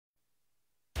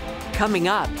coming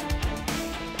up.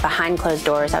 Behind closed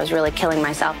doors, I was really killing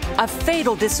myself. A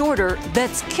fatal disorder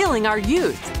that's killing our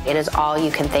youth. It is all you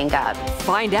can think of.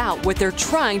 Find out what they're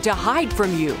trying to hide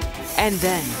from you. And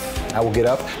then I will get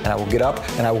up, and I will get up,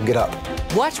 and I will get up.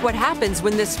 watch what happens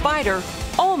when this fighter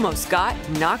almost got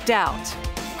knocked out.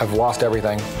 I've lost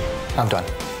everything. I'm done.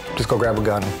 Just go grab a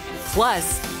gun.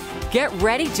 Plus, get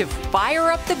ready to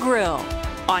fire up the grill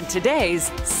on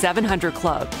today's 700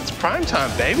 Club. It's prime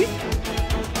time, baby.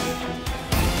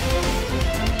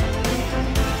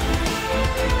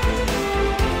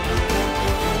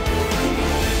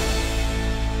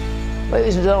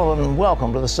 Ladies and gentlemen,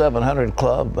 welcome to the 700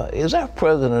 Club. Is our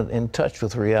president in touch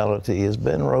with reality? Is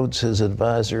Ben Rhodes, his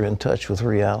advisor, in touch with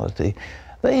reality?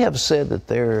 They have said that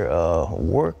their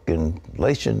work in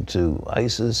relation to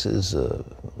ISIS is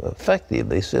effective.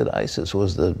 They said ISIS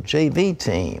was the JV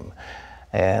team,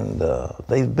 and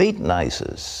they've beaten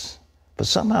ISIS. But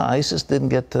somehow ISIS didn't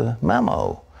get the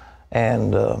memo,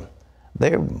 and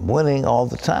they're winning all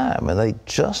the time. And they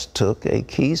just took a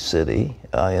key city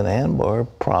in Anbar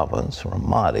province,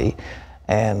 Ramadi,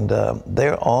 and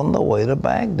they're on the way to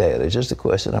Baghdad. It's just a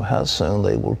question of how soon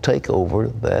they will take over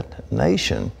that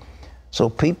nation. So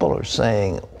people are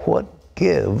saying, what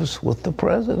gives with the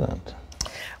president?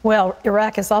 Well,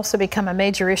 Iraq has also become a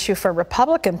major issue for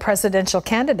Republican presidential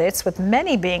candidates, with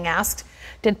many being asked,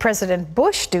 did President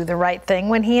Bush do the right thing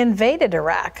when he invaded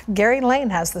Iraq? Gary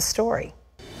Lane has the story.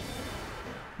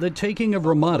 The taking of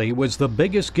Ramadi was the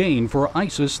biggest gain for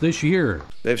ISIS this year.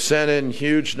 They've sent in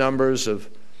huge numbers of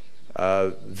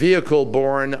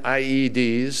vehicle-borne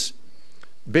IEDs,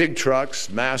 big trucks,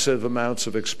 massive amounts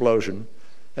of explosion,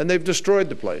 and they've destroyed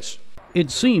the place. It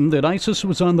seemed that ISIS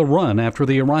was on the run after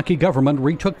the Iraqi government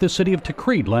retook the city of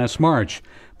Tikrit last March.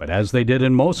 But as they did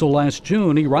in Mosul last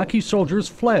June, Iraqi soldiers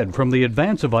fled from the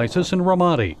advance of ISIS in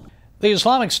Ramadi. The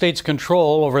Islamic State's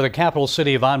control over the capital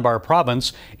city of Anbar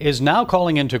province is now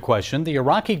calling into question the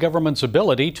Iraqi government's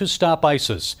ability to stop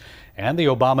ISIS and the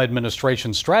Obama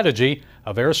administration's strategy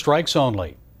of airstrikes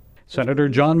only. Senator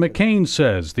John McCain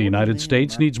says the United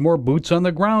States needs more boots on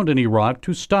the ground in Iraq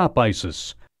to stop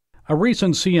ISIS. A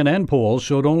recent CNN poll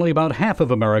showed only about half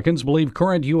of Americans believe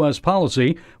current U.S.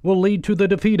 policy will lead to the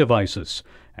defeat of ISIS,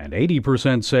 and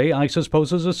 80% say ISIS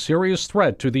poses a serious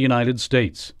threat to the United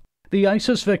States. The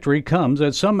ISIS victory comes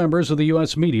as some members of the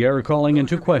U.S. media are calling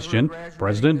into question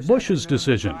President Bush's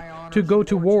decision to go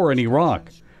to war in Iraq.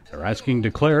 They're asking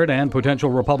declared and potential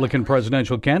Republican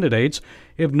presidential candidates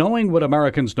if, knowing what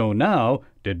Americans know now,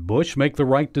 did Bush make the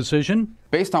right decision?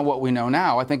 Based on what we know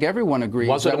now, I think everyone agrees.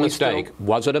 Was it a mistake?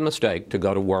 Was it a mistake to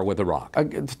go to war with Iraq?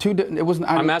 It was.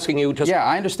 I'm asking you. Yeah,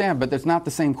 I understand, but it's not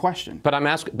the same question. But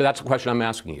that's the question I'm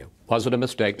asking you. Was it a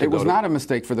mistake to go to? It was not a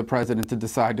mistake for the president to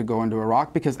decide to go into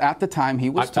Iraq, because at the time he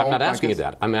was told. I'm not asking you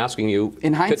that. I'm asking you.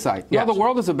 In hindsight, yes. Well, the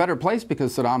world is a better place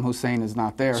because Saddam Hussein is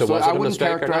not there. So was it I wouldn't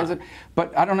characterize it.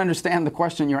 But I don't understand the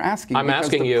question you're asking. I'm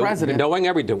asking you, knowing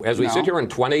everything, as we sit here in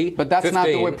 2015. But that's not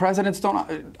the way presidents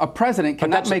don't. A president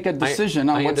cannot make a decision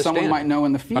on what someone might know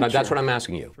in the future. But that's what I'm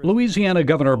asking you. Louisiana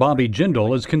Governor Bobby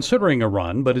Jindal is considering a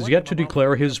run, but is yet to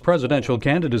declare his presidential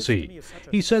candidacy.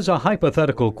 He says a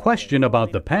hypothetical question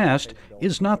about the past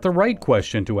is not the right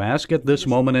question to ask at this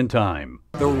moment in time.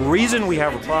 The reason we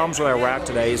have problems with Iraq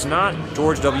today is not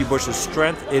George W. Bush's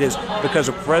strength. It is because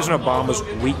of President Obama's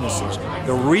weaknesses.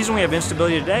 The reason we have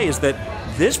instability today is that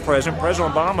this president,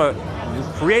 President Obama,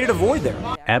 created a void there.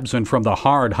 Absent from the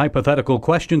hard hypothetical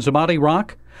questions about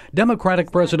Iraq,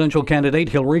 Democratic presidential candidate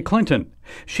Hillary Clinton.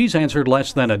 She's answered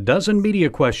less than a dozen media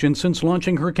questions since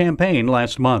launching her campaign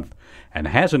last month, and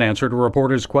hasn't answered a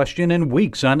reporter's question in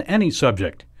weeks on any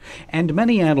subject. And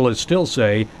many analysts still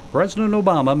say President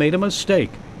Obama made a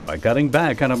mistake by cutting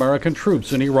back on American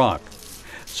troops in Iraq.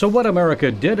 So what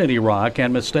America did in Iraq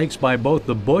and mistakes by both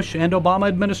the Bush and Obama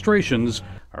administrations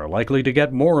are likely to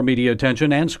get more media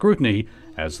attention and scrutiny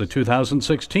as the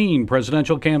 2016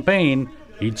 presidential campaign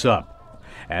heats up,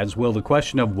 as will the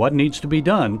question of what needs to be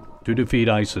done to defeat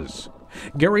ISIS.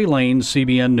 Gary Lane,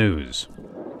 CBN News.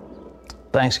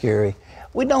 Thanks, Gary.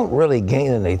 We don't really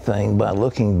gain anything by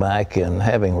looking back and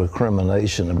having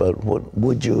recrimination about what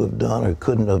would you have done or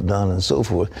couldn't have done and so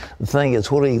forth. The thing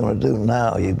is, what are you going to do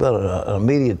now? You've got an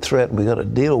immediate threat. We've got to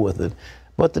deal with it.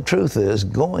 But the truth is,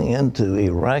 going into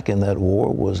Iraq in that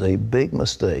war was a big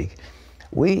mistake.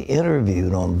 We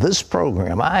interviewed on this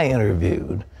program, I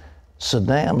interviewed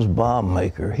Saddam's bomb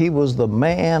maker. He was the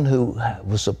man who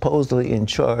was supposedly in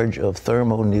charge of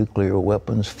thermonuclear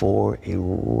weapons for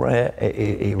Iraq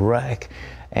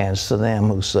and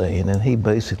Saddam Hussein. And he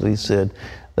basically said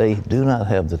they do not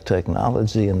have the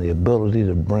technology and the ability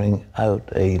to bring out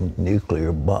a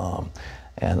nuclear bomb.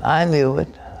 And I knew it.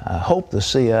 I hope the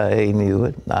CIA knew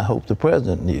it. I hope the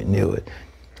president knew it.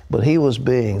 But he was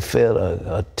being fed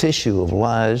a tissue of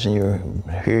lies, and you're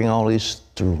hearing all these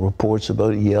reports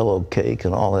about yellow cake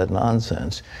and all that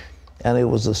nonsense. And it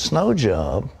was a snow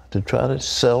job to try to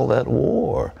sell that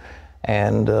war.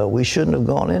 And we shouldn't have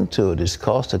gone into it. It's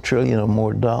cost $1 trillion or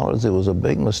more dollars. It was a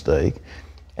big mistake.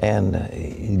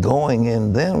 And going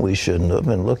in then, we shouldn't have.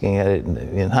 And looking at it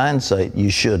in hindsight, you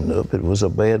shouldn't have. It was a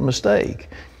bad mistake.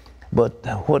 But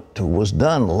what was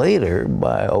done later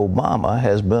by Obama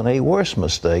has been a worse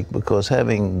mistake, because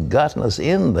having gotten us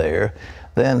in there,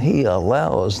 then he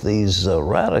allows these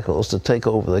radicals to take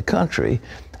over the country,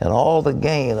 and all the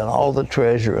gain and all the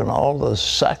treasure and all the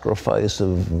sacrifice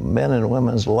of men and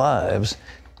women's lives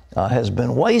has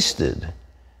been wasted.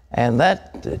 And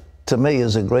that, to me,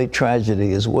 is a great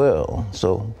tragedy as well.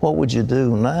 So what would you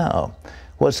do now?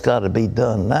 What's got to be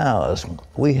done now is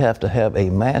we have to have a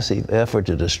massive effort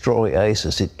to destroy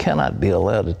ISIS. It cannot be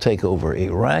allowed to take over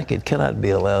Iraq. It cannot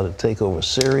be allowed to take over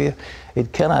Syria.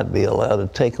 It cannot be allowed to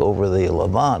take over the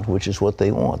Levant, which is what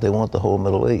they want. They want the whole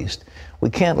Middle East. We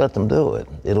can't let them do it.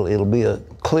 It'll be a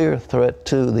clear threat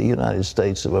to the United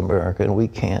States of America, and we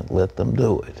can't let them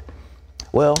do it.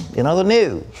 Well, in other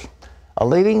news, a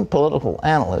leading political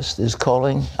analyst is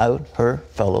calling out her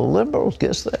fellow liberals.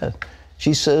 Guess that.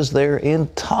 She says they're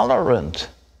intolerant.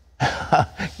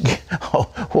 Oh,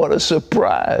 what a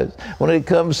surprise when it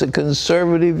comes to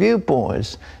conservative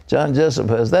viewpoints. John Jessup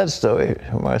has that story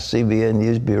from our CBN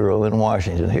News Bureau in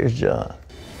Washington. Here's John.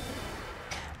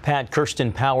 Pat,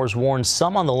 Kirsten Powers warns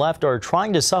some on the left are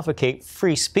trying to suffocate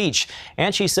free speech,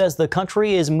 and she says the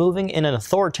country is moving in an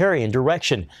authoritarian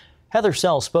direction. Heather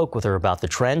Sells spoke with her about the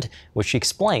trend, which she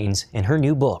explains in her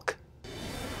new book.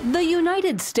 The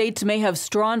United States may have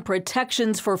strong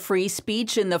protections for free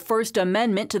speech in the First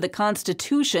Amendment to the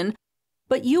Constitution,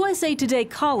 but USA Today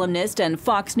columnist and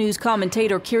Fox News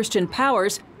commentator Kirsten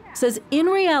Powers says in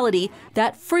reality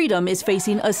that freedom is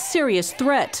facing a serious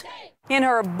threat. In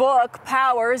her book,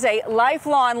 Powers, a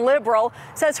lifelong liberal,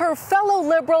 says her fellow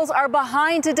liberals are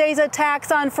behind today's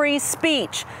attacks on free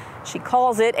speech. She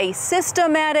calls it a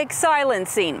systematic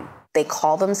silencing. They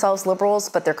call themselves liberals,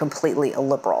 but they're completely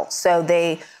illiberal. So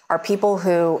they are people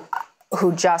who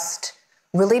just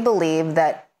really believe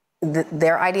that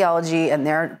their ideology and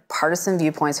their partisan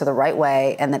viewpoints are the right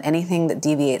way, and that anything that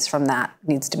deviates from that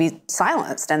needs to be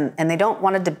silenced. And they don't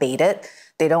want to debate it.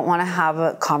 They don't want to have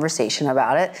a conversation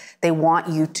about it. They want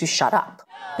you to shut up.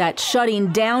 That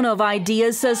shutting down of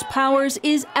ideas, says Powers,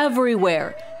 is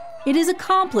everywhere. It is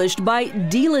accomplished by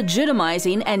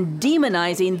delegitimizing and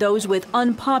demonizing those with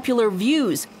unpopular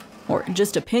views, or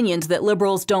just opinions that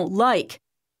liberals don't like.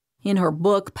 In her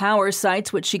book, Powers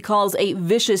cites what she calls a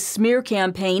vicious smear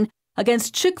campaign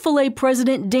against Chick-fil-A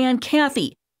President Dan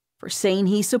Cathy for saying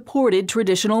he supported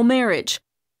traditional marriage.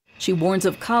 She warns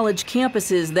of college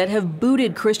campuses that have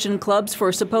booted Christian clubs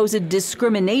for supposed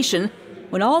discrimination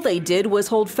when all they did was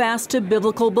hold fast to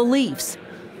biblical beliefs.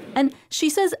 And she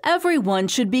says everyone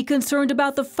should be concerned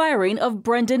about the firing of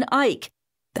Brendan Eich,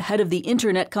 the head of the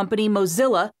internet company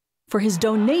Mozilla, for his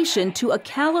donation to a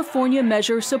California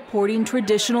measure supporting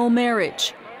traditional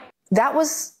marriage. That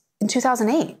was in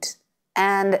 2008,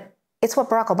 and it's what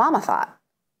Barack Obama thought.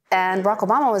 And Barack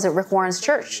Obama was at Rick Warren's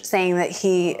church saying that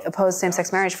he opposed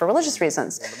same-sex marriage for religious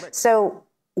reasons. So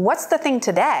what's the thing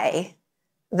today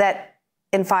that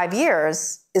in 5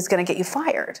 years is going to get you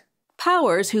fired?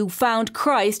 Powers, who found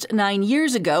Christ 9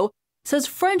 years ago, says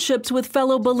friendships with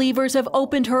fellow believers have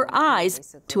opened her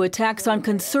eyes to attacks on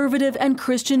conservative and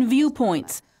Christian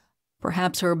viewpoints.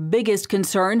 Perhaps her biggest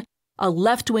concern, a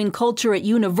left-wing culture at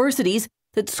universities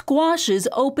that squashes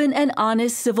open and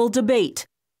honest civil debate.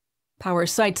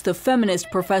 Powers cites the feminist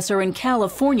professor in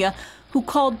California who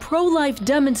called pro-life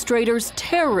demonstrators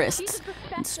terrorists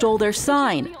and stole their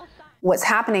sign. What's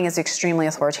happening is extremely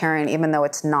authoritarian, even though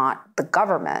it's not the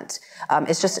government.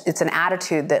 It's an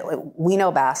attitude that we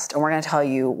know best, and we're going to tell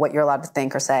you what you're allowed to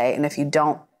think or say. And if you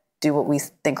don't do what we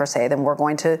think or say, then we're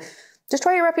going to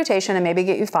destroy your reputation and maybe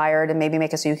get you fired and maybe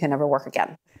make it so you can never work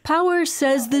again. Powers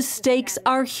says the stakes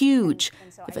are huge.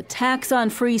 If attacks on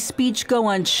free speech go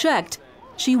unchecked,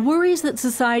 she worries that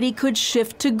society could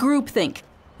shift to groupthink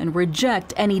and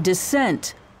reject any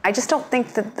dissent. I just don't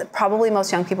think that probably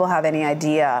most young people have any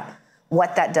idea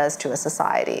what that does to a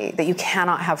society, that you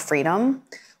cannot have freedom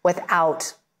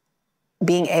without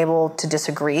being able to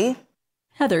disagree.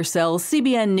 Heather Sells,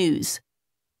 CBN News.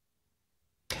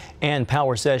 And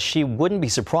Powers says she wouldn't be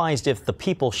surprised if the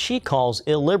people she calls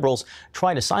illiberals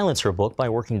try to silence her book by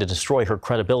working to destroy her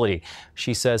credibility.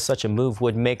 She says such a move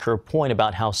would make her point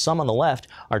about how some on the left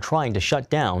are trying to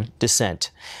shut down dissent.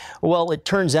 Well, it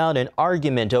turns out an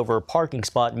argument over a parking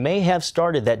spot may have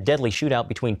started that deadly shootout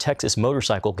between Texas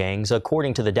motorcycle gangs,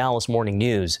 according to the Dallas Morning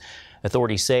News.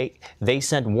 Authorities say they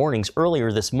sent warnings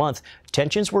earlier this month.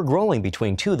 Tensions were growing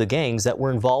between two of the gangs that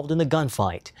were involved in the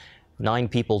gunfight. 9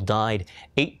 people died,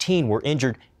 18 were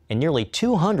injured, and nearly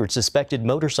 200 suspected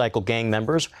motorcycle gang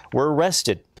members were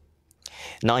arrested.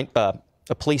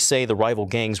 Police say the rival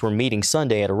gangs were meeting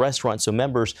Sunday at a restaurant so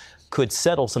members could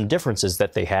settle some differences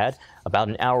that they had. About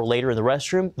an hour later in the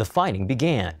restroom, the fighting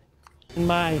began. In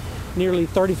my nearly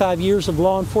 35 years of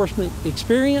law enforcement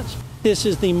experience, this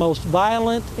is the most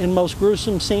violent and most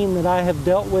gruesome scene that I have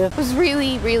dealt with. It was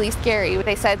really, really scary.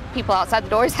 They said people outside the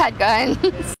doors had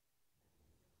guns.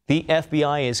 The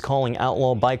FBI is calling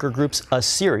outlaw biker groups a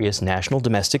serious national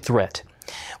domestic threat.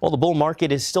 Well, the bull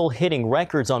market is still hitting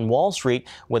records on Wall Street,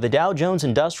 with the Dow Jones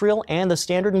Industrial and the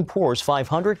Standard & Poor's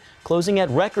 500 closing at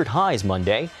record highs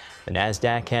Monday. The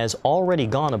Nasdaq has already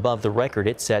gone above the record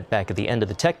it set back at the end of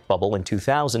the tech bubble in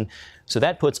 2000, so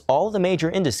that puts all the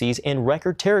major indices in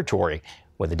record territory,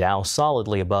 with the Dow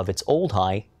solidly above its old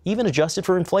high, even adjusted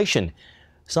for inflation.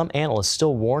 Some analysts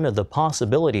still warn of the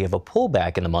possibility of a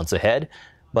pullback in the months ahead,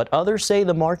 but others say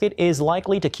the market is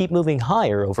likely to keep moving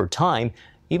higher over time,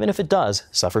 even if it does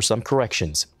suffer some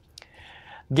corrections.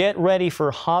 Get ready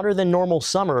for hotter than normal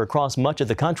summer across much of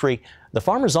the country. The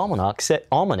Farmer's Almanac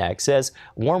says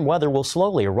warm weather will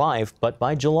slowly arrive, but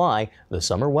by July, the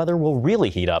summer weather will really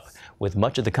heat up, with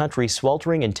much of the country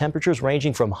sweltering and temperatures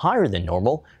ranging from higher than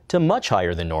normal to much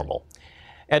higher than normal.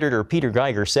 Editor Peter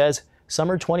Geiger says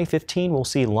summer 2015 will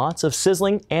see lots of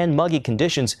sizzling and muggy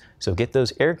conditions, so get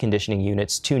those air conditioning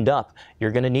units tuned up.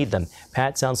 You're going to need them.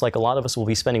 Pat, sounds like a lot of us will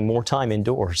be spending more time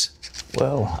indoors.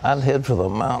 Well, I'd head for the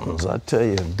mountains. I tell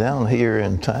you, down here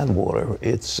in Tidewater,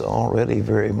 it's already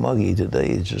very muggy today.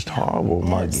 It's just horrible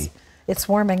muggy. It's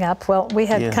warming up. Well, we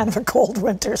had kind of a cold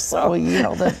winter, so. Well, you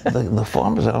know, the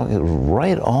farmers out here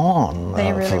right on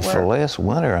for last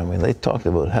winter. I mean, they talked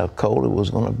about how cold it was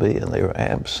going to be, and they were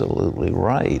absolutely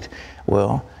right.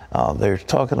 Well, they're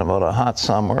talking about a hot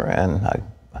summer, and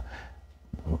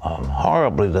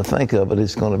horribly to think of it,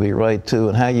 it's going to be right too.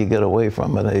 And how you get away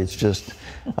from it, it's just,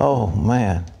 oh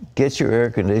man, get your air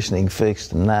conditioning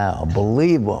fixed now.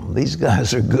 Believe them, these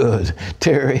guys are good.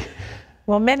 Terry.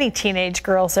 Well, many teenage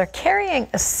girls are carrying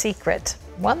a secret,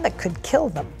 one that could kill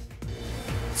them.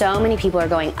 So many people are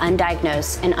going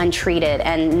undiagnosed and untreated,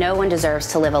 and no one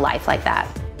deserves to live a life like that.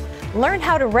 Learn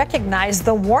how to recognize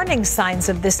the warning signs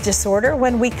of this disorder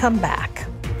when we come back.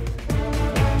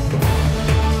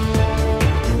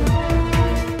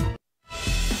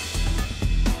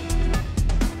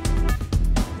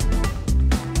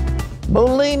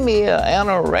 Bulimia,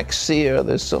 anorexia,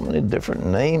 there's so many different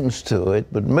names to it,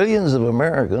 but millions of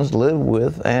Americans live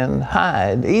with and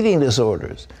hide eating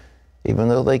disorders, even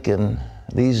though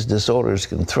these disorders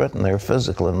can threaten their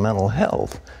physical and mental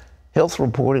health. Health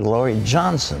reporter Laurie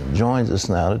Johnson joins us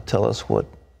now to tell us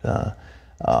what's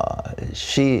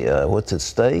at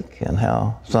stake and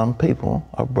how some people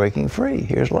are breaking free.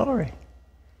 Here's Laurie.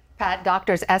 Pat,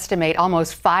 doctors estimate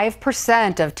almost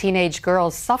 5% of teenage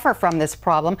girls suffer from this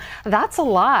problem. That's a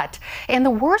lot. And the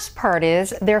worst part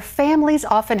is their families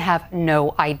often have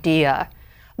no idea.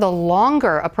 The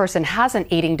longer a person has an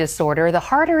eating disorder, the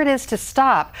harder it is to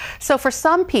stop. So for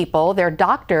some people, their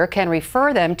doctor can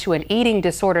refer them to an eating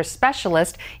disorder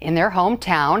specialist in their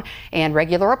hometown, and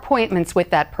regular appointments with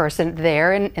that person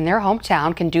there in their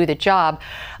hometown can do the job.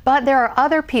 But there are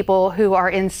other people who are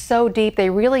in so deep they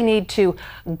really need to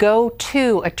go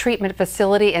to a treatment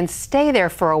facility and stay there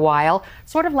for a while,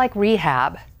 sort of like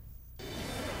rehab.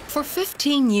 For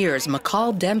 15 years,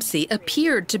 McCall Dempsey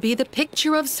appeared to be the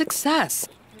picture of success,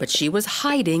 but she was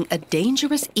hiding a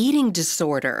dangerous eating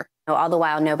disorder. All the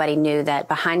while, nobody knew that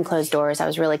behind closed doors, I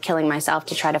was really killing myself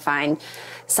to try to find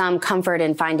some comfort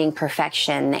in finding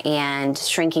perfection and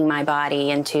shrinking my body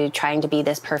into trying to be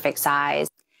this perfect size.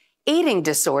 Eating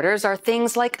disorders are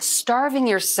things like starving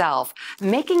yourself,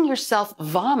 making yourself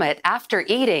vomit after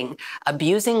eating,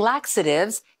 abusing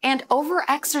laxatives, and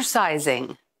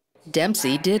over-exercising.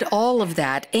 Dempsey did all of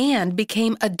that and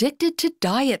became addicted to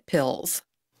diet pills.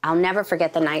 I'll never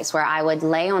forget the nights where I would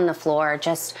lay on the floor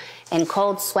just in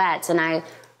cold sweats, and I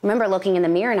remember looking in the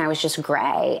mirror and I was just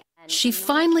gray. She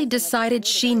finally decided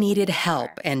she needed help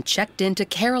and checked into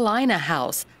Carolina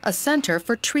House, a center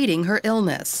for treating her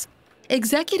illness.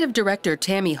 Executive Director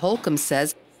Tammy Holcomb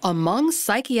says among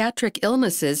psychiatric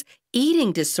illnesses,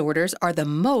 eating disorders are the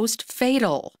most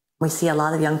fatal. We see a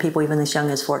lot of young people, even as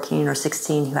young as 14 or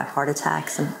 16, who have heart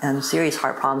attacks and serious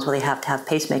heart problems where they have to have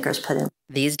pacemakers put in.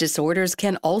 These disorders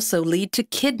can also lead to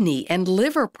kidney and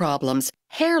liver problems,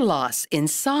 hair loss,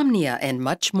 insomnia, and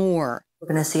much more. We're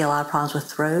going to see a lot of problems with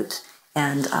throat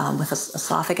and with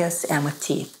esophagus and with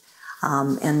teeth.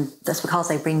 And that's because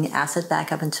they bring acid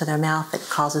back up into their mouth that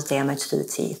causes damage to the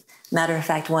teeth. Matter of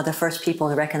fact, one of the first people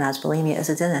to recognize bulimia is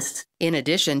a dentist. In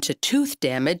addition to tooth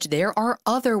damage, there are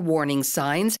other warning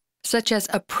signs, such as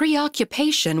a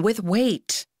preoccupation with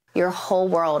weight. Your whole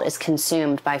world is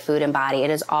consumed by food and body.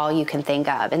 It is all you can think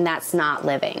of, and that's not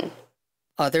living.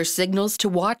 Other signals to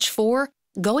watch for: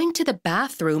 going to the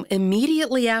bathroom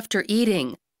immediately after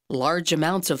eating, large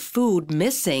amounts of food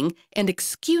missing, and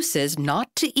excuses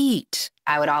not to eat.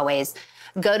 I would always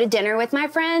go to dinner with my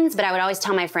friends, but I would always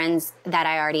tell my friends that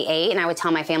I already ate, and I would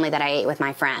tell my family that I ate with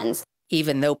my friends.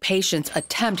 Even though patients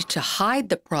attempt to hide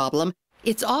the problem,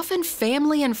 it's often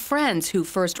family and friends who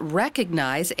first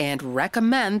recognize and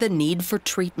recommend the need for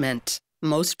treatment.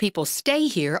 Most people stay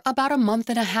here about a month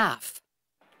and a half.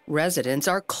 Residents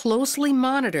are closely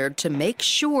monitored to make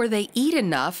sure they eat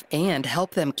enough and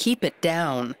help them keep it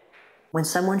down. When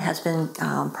someone has been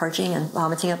purging and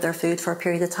vomiting up their food for a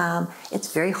period of time,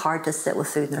 it's very hard to sit with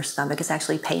food in their stomach. It's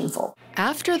actually painful.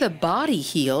 After the body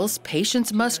heals,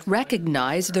 patients must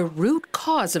recognize the root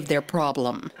cause of their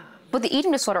problem. What the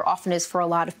eating disorder often is for a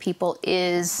lot of people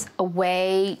is a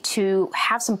way to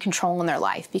have some control in their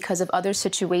life because of other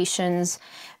situations,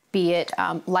 be it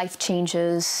life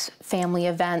changes, family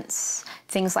events,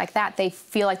 things like that. They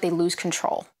feel like they lose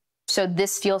control. So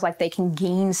this feels like they can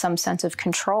gain some sense of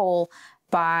control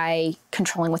by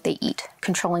controlling what they eat,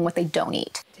 controlling what they don't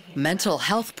eat. Mental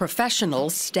health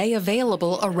professionals stay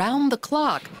available around the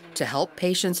clock to help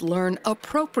patients learn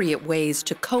appropriate ways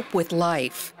to cope with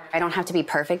life. I don't have to be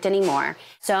perfect anymore.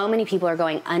 So many people are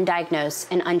going undiagnosed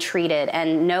and untreated,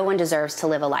 and no one deserves to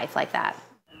live a life like that.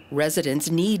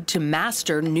 Residents need to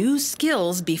master new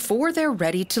skills before they're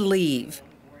ready to leave.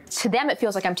 To them, it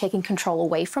feels like I'm taking control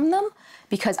away from them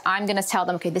because I'm going to tell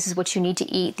them, okay, this is what you need to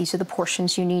eat. These are the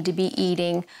portions you need to be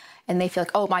eating. And they feel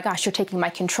like, oh my gosh, you're taking my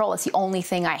control. It's the only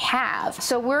thing I have.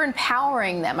 So we're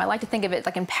empowering them. I like to think of it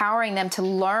like empowering them to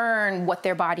learn what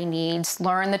their body needs,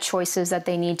 learn the choices that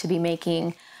they need to be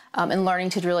making, and learning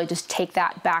to really just take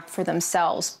that back for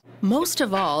themselves. Most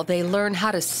of all, they learn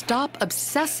how to stop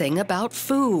obsessing about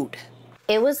food.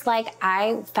 It was like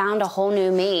I found a whole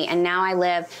new me, and now I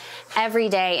live every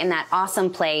day in that awesome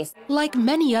place. Like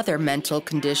many other mental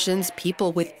conditions,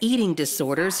 people with eating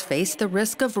disorders face the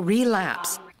risk of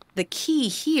relapse. The key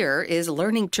here is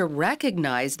learning to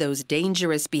recognize those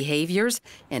dangerous behaviors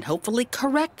and hopefully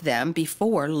correct them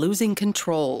before losing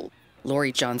control.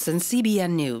 Lori Johnson,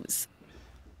 CBN News.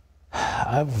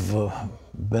 I've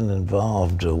been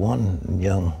involved. One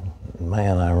young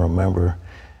man I remember,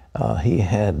 he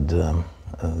had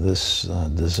this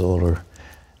disorder,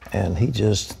 and he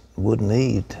just wouldn't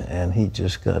eat, and he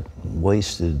just got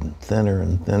wasted thinner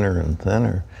and thinner and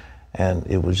thinner. And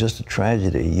it was just a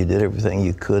tragedy. You did everything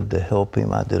you could to help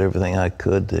him. I did everything I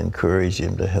could to encourage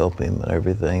him, to help him and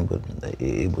everything, but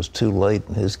it was too late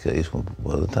in his case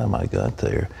by the time I got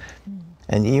there.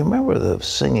 And you remember the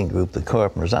singing group, the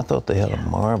Carpenters? I thought they had a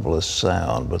marvelous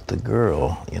sound, but the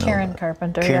girl, you know. Karen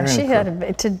Carpenter, yeah. She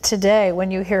had, today,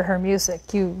 when you hear her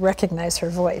music, you recognize her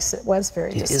voice. It was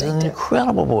very distinctive. It's an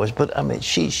incredible voice, but I mean,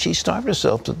 she starved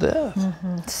herself to death.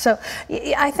 Mm-hmm. So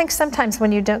I think sometimes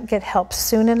when you don't get help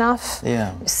soon enough,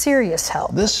 serious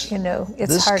help, you know,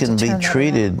 it's hard to turn that around. This can be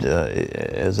treated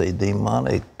as a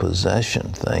demonic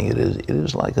possession thing. It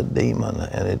is like a demon,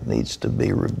 and it needs to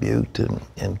be rebuked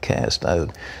and cast out.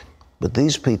 But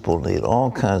these people need all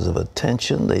kinds of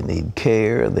attention. They need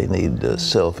care. They need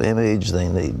self-image. They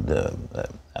need,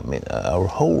 I mean, our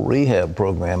whole rehab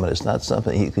program, and it's not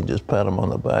something you can just pat them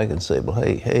on the back and say, well,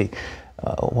 hey,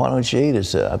 why don't you eat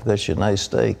it? I've got you a nice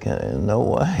steak. No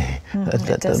way.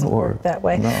 That doesn't work that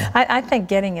way. No. I think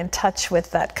getting in touch with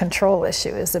that control issue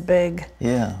is a big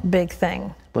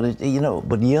thing. But,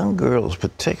 but young girls,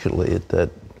 particularly at that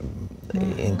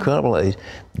incredible age,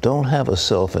 don't have a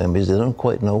self-image. They don't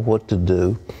quite know what to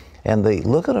do. And they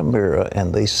look at a mirror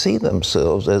and they see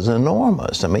themselves as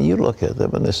enormous. I mean, you look at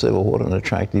them and they say, well, what an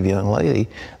attractive young lady.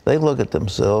 They look at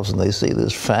themselves and they see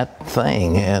this fat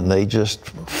thing and they just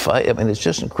fight. I mean, it's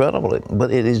just incredible.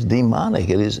 But it is demonic.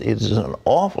 It is an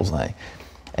awful thing.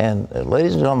 And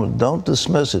ladies and gentlemen, don't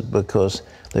dismiss it, because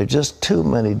there are just too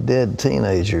many dead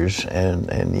teenagers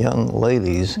and young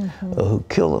ladies who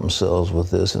kill themselves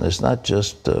with this. And it's not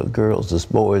just girls, it's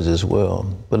boys as well.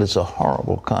 But it's a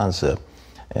horrible concept.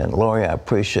 And Lori, I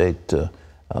appreciate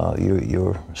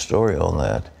your story on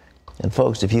that. And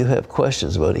folks, if you have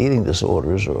questions about eating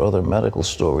disorders or other medical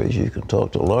stories, you can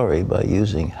talk to Laurie by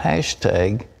using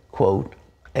hashtag, quote,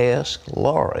 Ask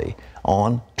Laurie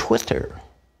on Twitter.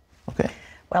 Okay?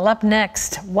 Well, up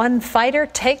next, one fighter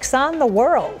takes on the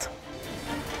world.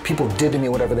 People did to me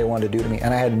whatever they wanted to do to me,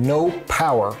 and I had no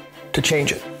power to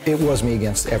change it. It was me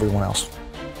against everyone else.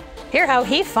 Hear how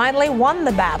he finally won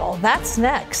the battle. That's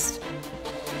next.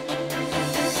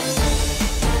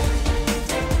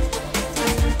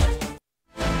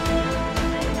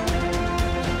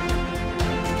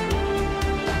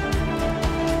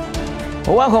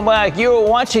 Well, welcome back. You're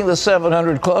watching the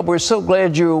 700 Club. We're so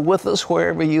glad you're with us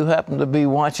wherever you happen to be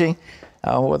watching,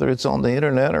 whether it's on the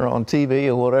internet or on TV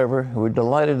or whatever. We're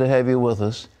delighted to have you with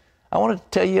us. I want to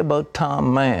tell you about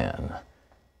Tom Mann.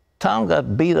 Tom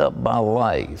got beat up by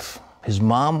life. His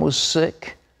mom was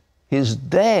sick. His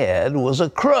dad was a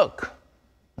crook.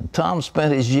 And Tom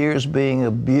spent his years being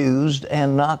abused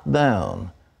and knocked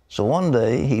down. So one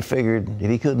day he figured if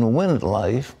he couldn't win at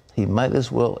life, he might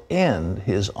as well end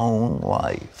his own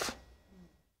life.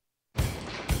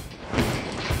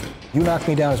 You knock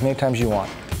me down as many times as you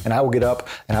want, and I will get up,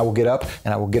 and I will get up,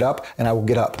 and I will get up, and I will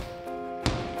get up.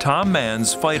 Tom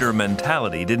Mann's fighter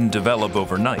mentality didn't develop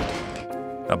overnight.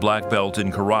 A black belt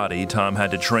in karate, Tom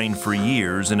had to train for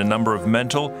years in a number of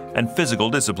mental and physical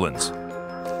disciplines.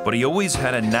 But he always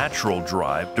had a natural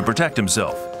drive to protect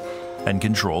himself and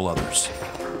control others.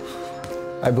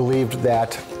 I believed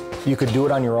that you could do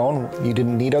it on your own. You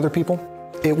didn't need other people.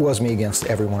 It was me against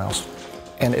everyone else.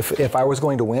 And if I was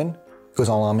going to win, it was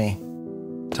all on me.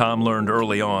 Tom learned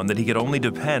early on that he could only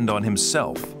depend on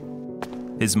himself.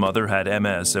 His mother had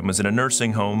MS and was in a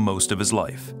nursing home most of his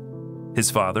life.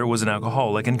 His father was an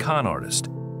alcoholic and con artist,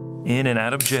 in and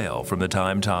out of jail from the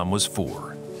time Tom was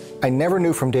 4. I never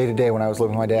knew from day to day when I was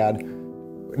living with my dad,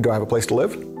 do I have a place to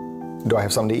live? Do I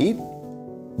have something to eat?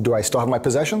 Do I still have my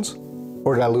possessions?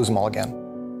 Or did I lose them all again?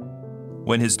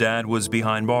 When his dad was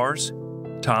behind bars,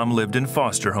 Tom lived in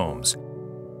foster homes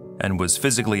and was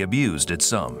physically abused at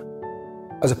some.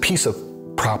 I was a piece of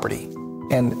property,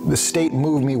 and the state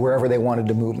moved me wherever they wanted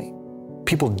to move me.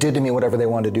 People did to me whatever they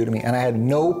wanted to do to me, and I had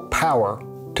no power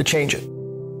to change it.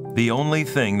 The only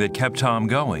thing that kept Tom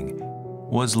going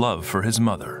was love for his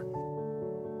mother.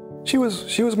 She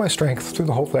was my strength through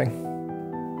the whole thing.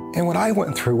 And what I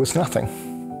went through was nothing.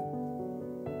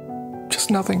 Just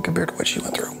nothing compared to what she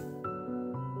went through.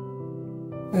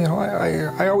 You know,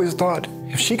 I always thought,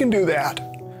 if she can do that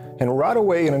and rot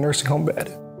away in a nursing home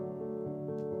bed,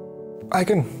 I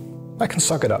can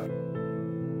suck it up.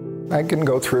 I can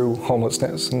go through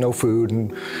homelessness and no food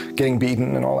and getting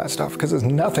beaten and all that stuff, because it's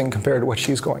nothing compared to what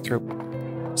she's going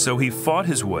through. So he fought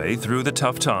his way through the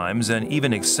tough times and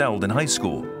even excelled in high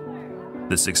school.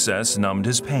 The success numbed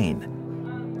his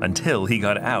pain until he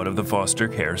got out of the foster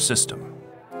care system.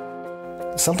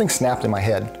 Something snapped in my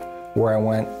head where I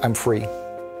went, I'm free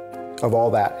of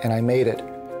all that, and I made it.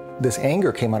 This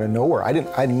anger came out of nowhere.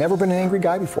 I'd never been an angry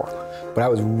guy before, but I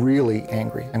was really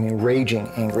angry. I mean, raging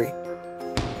angry.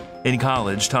 In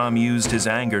college, Tom used his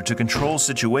anger to control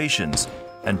situations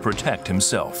and protect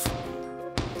himself.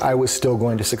 I was still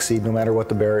going to succeed no matter what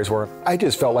the barriers were. I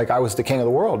just felt like I was the king of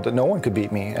the world, that no one could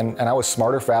beat me, and I was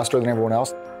smarter, faster than everyone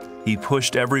else. He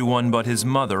pushed everyone but his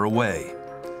mother away,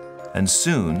 and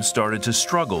soon started to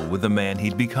struggle with the man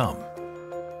he'd become.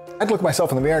 I'd look myself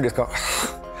in the mirror and just go,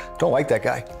 don't like that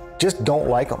guy. Just don't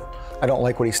like him. I don't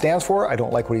like what he stands for. I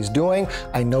don't like what he's doing.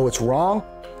 I know it's wrong.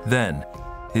 Then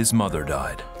his mother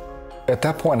died. At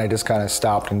that point, I just kind of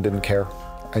stopped and didn't care.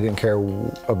 I didn't care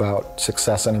about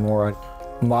success anymore.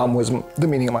 Mom was the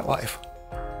meaning of my life.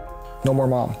 No more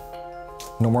mom.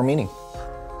 No more meaning.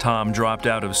 Tom dropped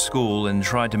out of school and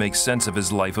tried to make sense of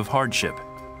his life of hardship.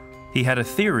 He had a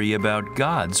theory about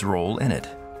God's role in it.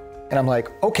 And I'm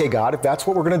like, okay, God, if that's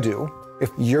what we're going to do,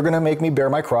 if you're going to make me bear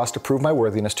my cross to prove my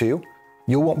worthiness to you,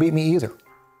 you won't beat me either,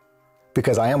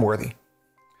 because I am worthy,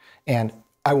 and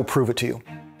I will prove it to you.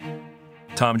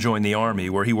 Tom joined the Army,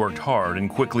 where he worked hard and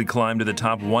quickly climbed to the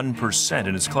top 1%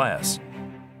 in his class.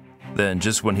 Then,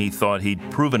 just when he thought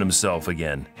he'd proven himself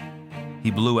again,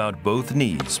 he blew out both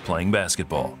knees playing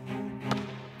basketball.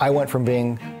 I went from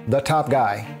being the top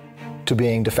guy to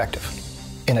being defective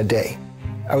in a day.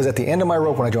 I was at the end of my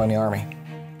rope when I joined the Army,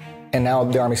 and now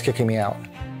the Army's kicking me out.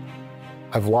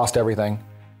 I've lost everything.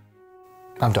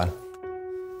 I'm done.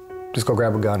 Just go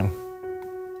grab a gun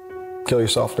and kill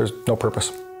yourself. There's no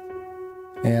purpose.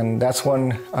 And that's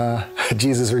when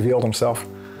Jesus revealed himself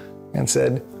and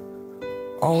said,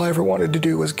 all I ever wanted to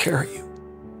do was carry you.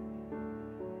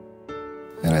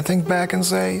 And I think back and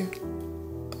say,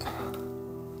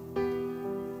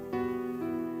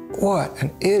 what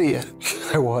an idiot.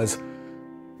 I was.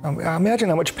 Imagine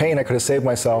how much pain I could have saved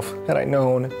myself had I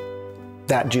known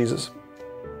that Jesus.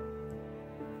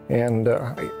 And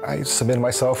I submitted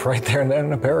myself right there and then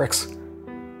in the barracks.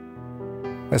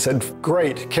 I said,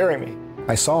 great, carry me.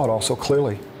 I saw it all so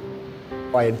clearly.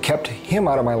 I had kept him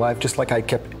out of my life just like I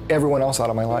kept everyone else out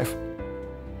of my life.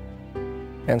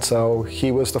 And so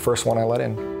he was the first one I let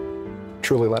in,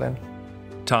 truly let in.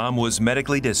 Tom was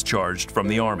medically discharged from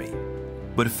the Army,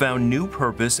 but found new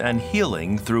purpose and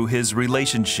healing through his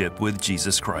relationship with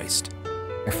Jesus Christ.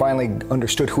 I finally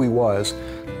understood who he was,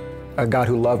 a God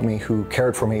who loved me, who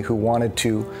cared for me, who wanted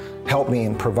to help me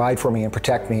and provide for me and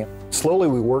protect me. Slowly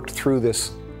we worked through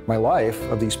my life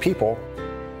of these people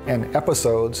and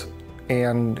episodes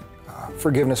and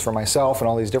forgiveness for myself and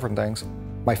all these different things,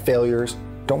 my failures.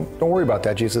 Don't worry about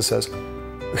that, Jesus says.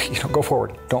 Go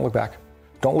forward, don't look back.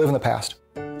 Don't live in the past.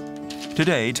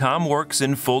 Today, Tom works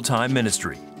in full-time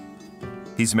ministry.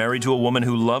 He's married to a woman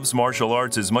who loves martial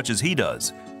arts as much as he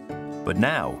does, but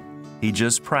now he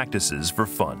just practices for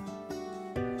fun.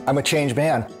 I'm a changed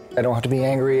man. I don't have to be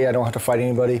angry. I don't have to fight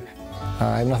anybody.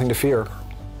 I have nothing to fear.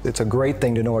 It's a great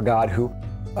thing to know a God who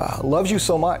loves you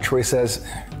so much, where he says,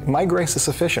 my grace is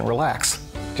sufficient, relax.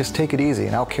 Just take it easy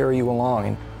and I'll carry you along.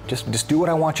 And just do what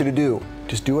I want you to do.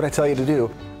 Just do what I tell you to do.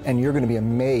 And you're going to be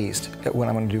amazed at what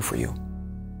I'm going to do for you.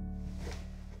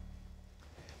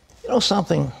 You know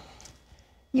something?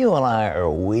 You and I are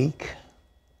weak.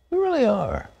 We really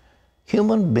are.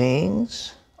 Human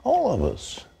beings, all of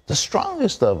us, the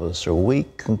strongest of us are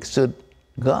weak considered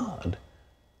God.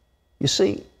 You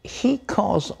see, he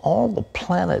caused all the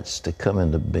planets to come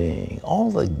into being, all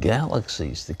the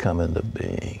galaxies to come into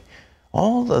being,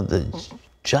 all the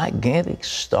gigantic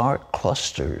star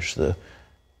clusters, the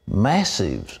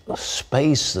massive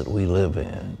space that we live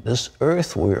in, this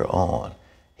earth we're on.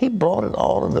 He brought it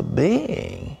all into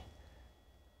being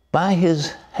by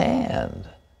his hand.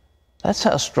 That's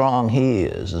how strong he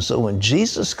is. And so when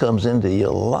Jesus comes into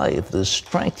your life, there's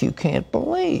strength you can't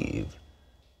believe.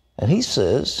 And he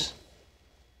says,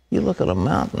 you look at a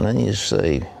mountain and you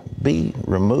say, be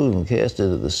removed and cast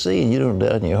into the sea, and you don't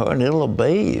doubt in your heart, and it'll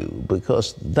obey you,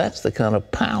 because that's the kind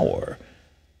of power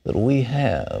that we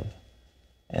have.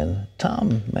 And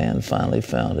Tom, man, finally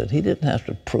found it. He didn't have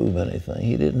to prove anything.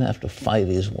 He didn't have to fight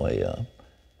his way up.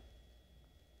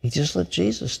 He just let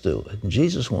Jesus do it. And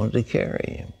Jesus wanted to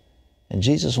carry him. And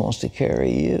Jesus wants to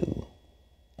carry you.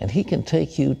 And he can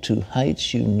take you to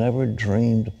heights you never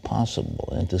dreamed possible,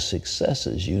 and to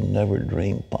successes you never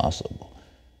dreamed possible,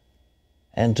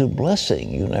 and to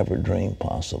blessing you never dreamed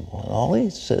possible. And all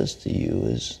he says to you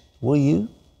is, will you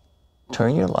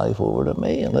turn your life over to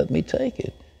me and let me take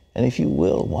it? And if you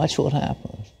will, watch what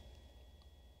happens.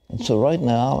 And so right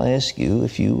now, I'll ask you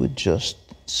if you would just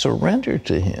surrender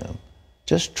to him.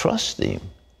 Just trust him.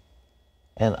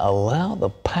 And allow the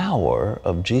power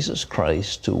of Jesus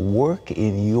Christ to work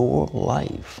in your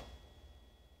life.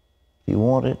 If you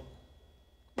want it,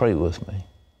 pray with me.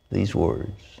 These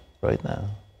words right now.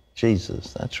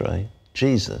 Jesus, that's right.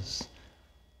 Jesus,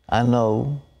 I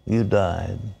know you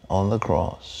died on the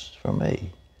cross for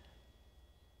me.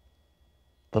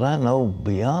 But I know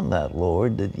beyond that,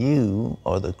 Lord, that you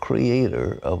are the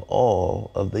creator of all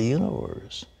of the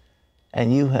universe.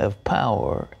 And you have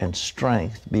power and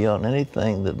strength beyond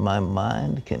anything that my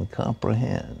mind can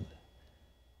comprehend.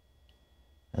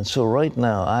 And so right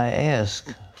now, I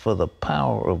ask for the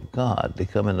power of God to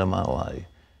come into my life.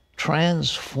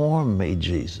 Transform me,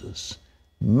 Jesus.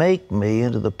 Make me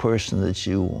into the person that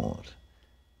you want.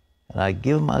 And I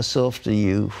give myself to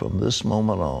you from this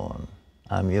moment on.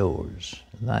 I'm yours,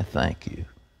 and I thank you.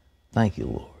 Thank you,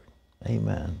 Lord.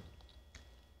 Amen.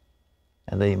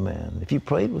 And amen. If you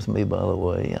prayed with me, by the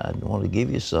way, I want to give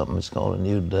you something. It's called A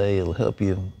New Day. It'll help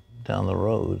you down the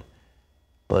road.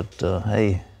 But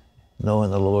hey,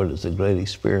 knowing the Lord is a great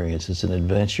experience. It's an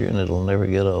adventure, and it'll never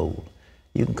get old.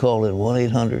 You can call in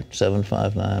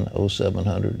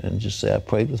 1-800-759-0700 and just say, I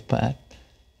prayed with Pat.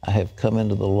 I have come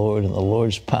into the Lord, and the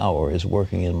Lord's power is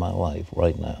working in my life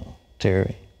right now.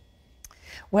 Terry?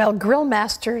 Well, Grill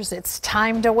Masters, it's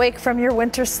time to wake from your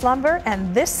winter slumber,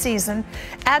 and this season,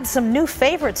 add some new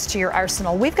favorites to your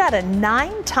arsenal. We've got a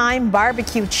 9-time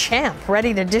barbecue champ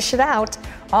ready to dish it out.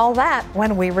 All that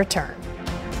when we return.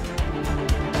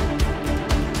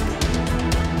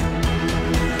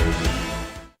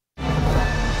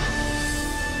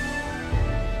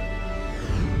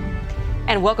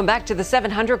 And welcome back to the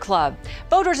 700 Club.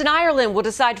 Voters in Ireland will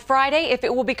decide Friday if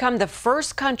it will become the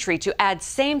first country to add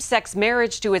same-sex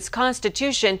marriage to its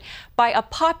constitution by a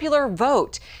popular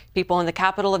vote. People in the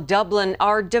capital of Dublin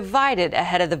are divided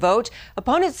ahead of the vote.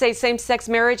 Opponents say same-sex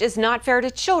marriage is not fair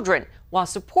to children, while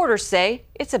supporters say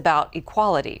it's about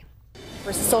equality.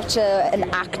 We're such an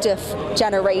active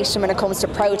generation when it comes to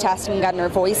protesting and getting our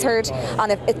voice heard,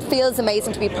 and it feels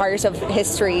amazing to be part of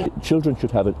history. Children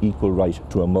should have an equal right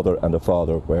to a mother and a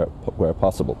father where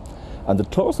possible. And the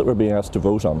clause that we're being asked to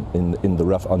vote on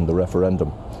on the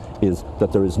referendum is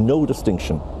that there is no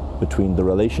distinction between the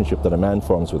relationship that a man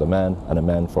forms with a man and a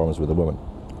man forms with a woman.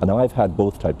 And I've had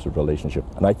both types of relationship,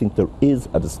 and I think there is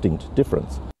a distinct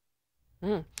difference.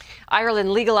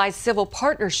 Ireland legalized civil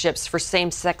partnerships for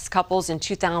same-sex couples in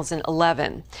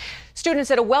 2011. Students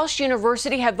at a Welsh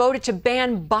university have voted to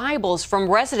ban Bibles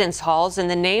from residence halls in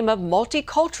the name of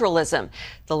multiculturalism.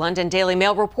 The London Daily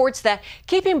Mail reports that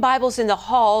keeping Bibles in the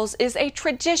halls is a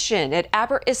tradition at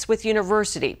Aberystwyth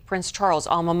University, Prince Charles'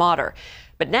 alma mater.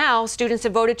 But now students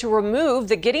have voted to remove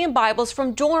the Gideon Bibles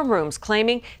from dorm rooms,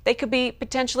 claiming they could be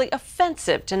potentially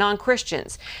offensive to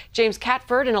non-Christians. James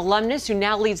Catford, an alumnus who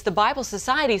now leads the Bible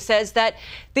Society, says that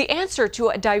the answer to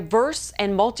a diverse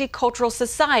and multicultural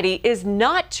society is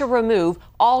not to remove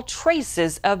all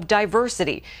traces of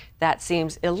diversity. That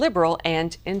seems illiberal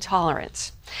and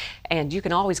intolerant. And you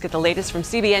can always get the latest from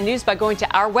CBN News by going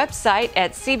to our website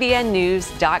at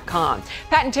cbnnews.com.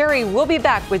 Pat and Terry will be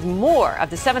back with more of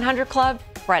the 700 Club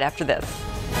right after this.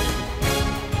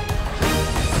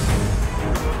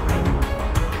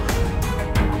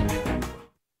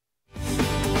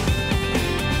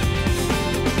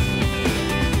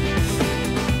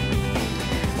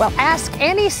 Well, ask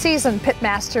any seasoned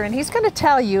pitmaster and he's going to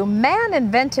tell you man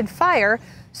invented fire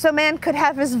so man could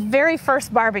have his very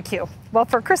first barbecue. Well,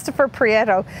 for Christopher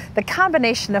Prieto, the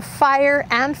combination of fire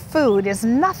and food is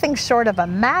nothing short of a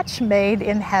match made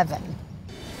in heaven.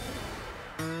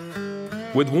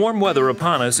 With warm weather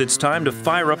upon us, it's time to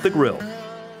fire up the grill.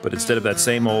 But instead of that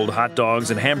same old hot dogs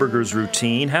and hamburgers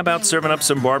routine, how about serving up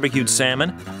some barbecued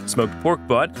salmon, smoked pork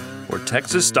butt, or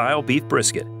Texas-style beef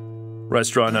brisket?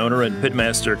 Restaurant owner and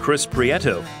pitmaster Chris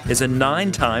Prieto is a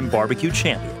 9-time barbecue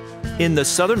champion. In the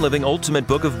Southern Living Ultimate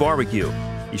Book of Barbecue,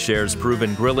 he shares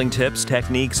proven grilling tips,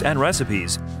 techniques, and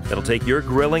recipes that'll take your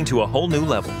grilling to a whole new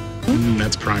level.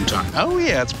 That's prime time. Oh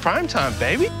yeah, it's prime time,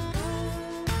 baby.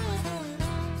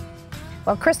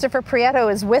 Well, Christopher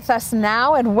Prieto is with us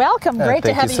now, and welcome. Great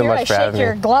to have you here. I shake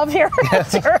your glove here.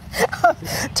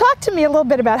 Talk to me a little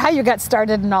bit about how you got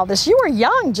started in all this. You were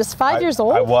young, just 5 years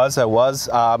old. I was.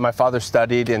 My father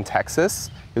studied in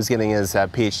Texas. He was getting his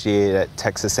PhD at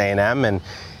Texas A&M, and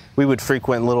we would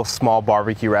frequent little small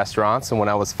barbecue restaurants, and when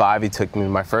I was 5, he took me to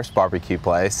my first barbecue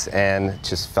place and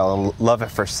just fell in love at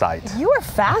first sight. You are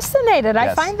fascinated.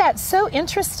 Yes. I find that so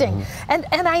interesting. And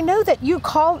I know that you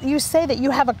say that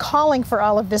you have a calling for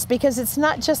all of this because it's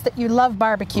not just that you love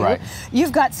barbecue. Right.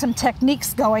 You've got some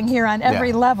techniques going here on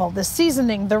every level, the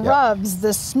seasoning, the rubs,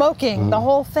 the smoking, the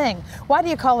whole thing. Why do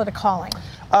you call it a calling?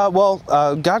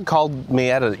 God called me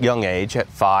at a young age, at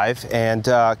 5, and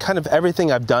kind of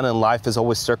everything I've done in life has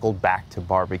always circled back to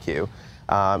barbecue.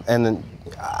 And then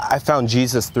I found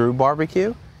Jesus through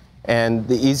barbecue, and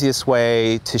the easiest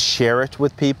way to share it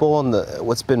with people and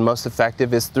what's been most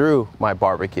effective is through my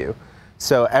barbecue.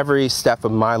 So every step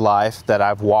of my life that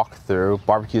I've walked through,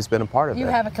 barbecue's been a part of it. You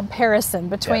have a comparison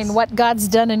between what God's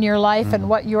done in your life and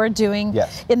what you're doing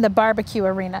in the barbecue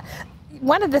arena.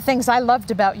 One of the things I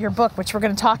loved about your book, which we're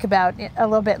going to talk about a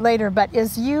little bit later, but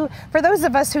is for those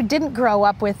of us who didn't grow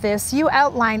up with this, you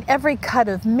outline every cut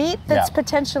of meat that's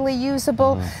potentially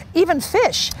usable, even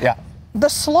fish. The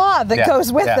slaw that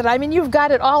goes with it. I mean, you've got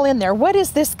it all in there. What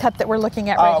is this cut that we're looking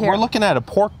at right here? We're looking at a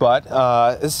pork butt,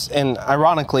 and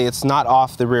ironically, it's not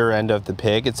off the rear end of the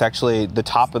pig. It's actually the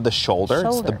top of the shoulder.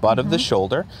 It's the butt of the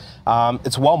shoulder.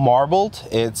 It's well marbled.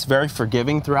 It's very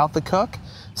forgiving throughout the cook.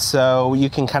 So you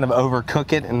can kind of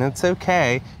overcook it and it's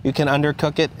okay. You can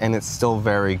undercook it and it's still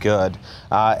very good.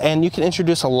 And you can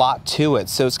introduce a lot to it.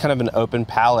 So it's kind of an open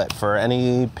palette for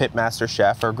any pitmaster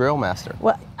chef or grill master.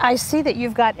 Well, I see that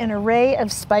you've got an array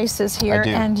of spices here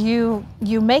and you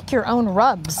make your own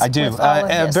rubs. I do.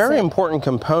 A very important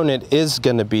component is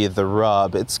going to be the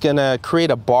rub. It's going to create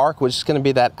a bark, which is going to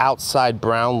be that outside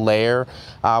brown layer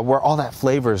where all that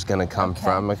flavor is going to come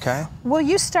from, okay? Will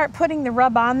you start putting the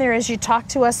rub on there as you talk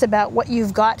to us about what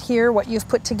you've got here, what you've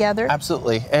put together?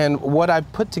 Absolutely. And what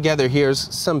I've put together here is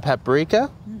some paprika.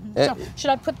 So should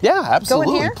I put absolutely.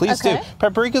 Go in here? Please do.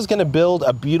 Paprika is going to build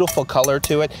a beautiful color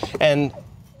to it, and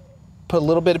put a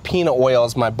little bit of peanut oil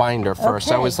as my binder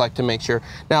first. I always like to make sure.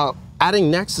 Now, adding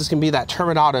next is going to be that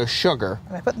terminato sugar.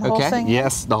 Am I putting the whole thing?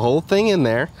 Yes, the whole thing in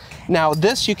there. Now,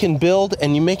 this you can build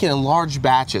and you make it in large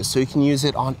batches, so you can use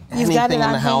it on anything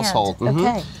in the household.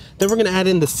 Okay. Then we're going to add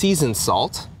in the seasoned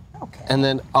salt, and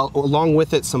then along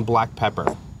with it some black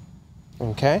pepper.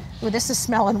 Okay. Well, this is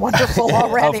smelling wonderful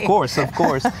already. Of course, of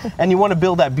course. And you want to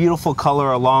build that beautiful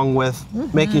color along with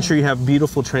making sure you have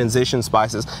beautiful transition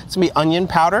spices. It's going to be onion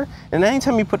powder. And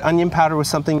anytime you put onion powder with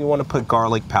something, you want to put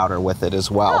garlic powder with it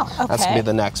as well. Oh, okay. That's going to be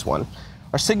the next one.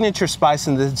 Our signature spice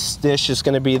in this dish is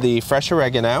going to be the fresh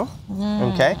oregano,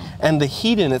 okay? And the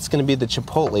heat in it's going to be the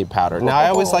chipotle powder. Now, I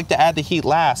always like to add the heat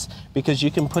last because you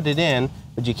can put it in,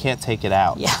 but you can't take it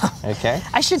out. Yeah. Okay?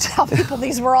 I should tell people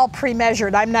these were all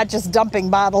pre-measured. I'm not just dumping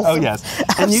bottles. Oh, yes.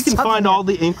 And you can find all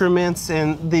the increments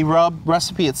and the rub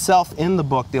recipe itself in the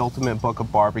book, The Ultimate Book of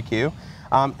Barbecue.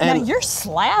 Now you're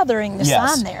slathering this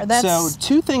on there. So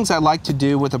 2 things I like to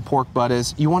do with a pork butt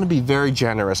is you want to be very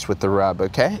generous with the rub,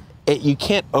 okay? You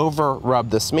can't over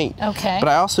rub this meat. Okay. But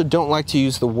I also don't like to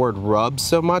use the word rub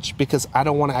so much because I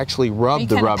don't want to actually rub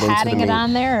the rub into the meat. Are you patting it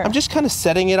on there? I'm just kind of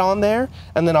setting it on there,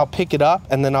 and then I'll pick it up,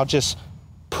 and then I'll just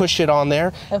push it on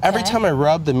there. Okay. Every time I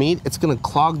rub the meat, it's going to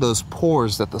clog those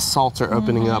pores that the salts are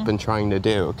opening up and trying to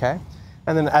do, okay?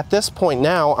 And then at this point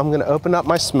now, I'm going to open up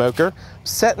my smoker.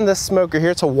 Setting this smoker here,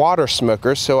 it's a water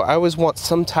smoker, so I always want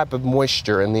some type of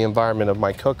moisture in the environment of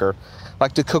my cooker. I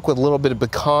like to cook with a little bit of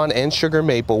pecan and sugar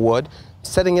maple wood.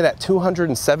 Setting it at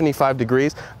 275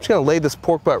 degrees. I'm just going to lay this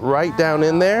pork butt right down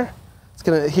in there. It's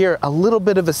going to hear a little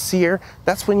bit of a sear.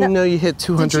 That's when you know you hit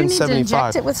 275. Did you need to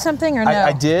inject it with something or no?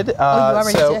 I did. You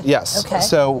already did? Yes. Okay.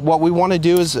 So what we want to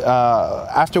do is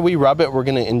after we rub it, we're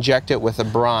going to inject it with a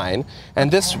brine. And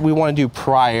this we want to do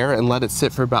prior and let it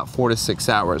sit for about 4 to 6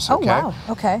 hours. Okay? Oh, wow.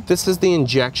 Okay. This is the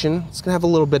injection. It's going to have a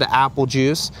little bit of apple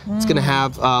juice. It's going to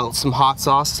have some hot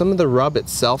sauce, some of the rub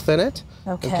itself in it.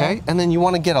 Okay. And then you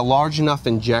want to get a large enough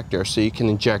injector so you can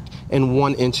inject in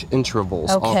 1-inch intervals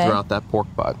all throughout that pork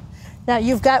butt. Now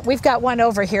we've got one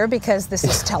over here because this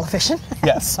is television.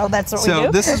 Yes. So that's what we do.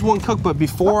 So this is one cook, but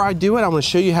before I do it, I'm going to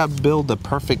show you how to build the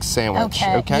perfect sandwich.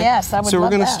 Okay. Yes, I would love that. So we're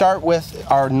going to start with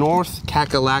our North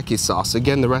Kakalaki sauce.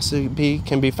 Again, the recipe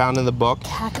can be found in the book.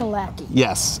 Kakalaki.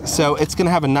 Yes. So it's going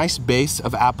to have a nice base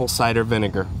of apple cider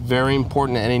vinegar. Very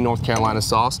important in any North Carolina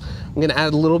sauce. I'm going to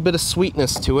add a little bit of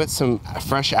sweetness to it, some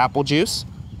fresh apple juice,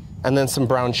 and then some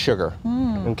brown sugar.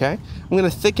 Okay. I'm going to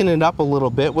thicken it up a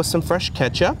little bit with some fresh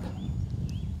ketchup.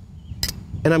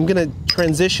 And I'm going to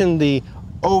transition the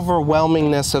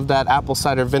overwhelmingness of that apple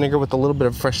cider vinegar with a little bit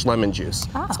of fresh lemon juice.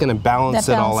 It's going to balance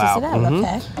it all out.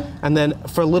 Okay. And then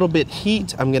for a little bit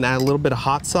heat, I'm going to add a little bit of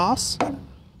hot sauce,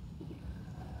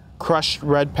 crushed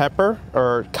red pepper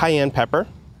or cayenne pepper,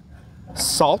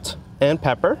 salt and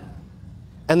pepper.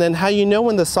 And then how you know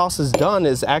when the sauce is done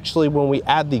is actually when we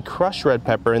add the crushed red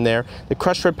pepper in there. The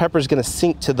crushed red pepper is going to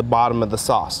sink to the bottom of the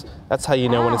sauce. That's how you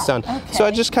know when it's done. Okay. So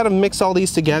I just kind of mix all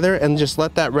these together and just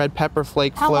let that red pepper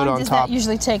flake float on top. How long does that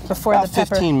usually take before the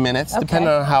pepper? 15 minutes, depending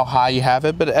on how high you have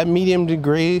it, but at medium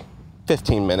degree,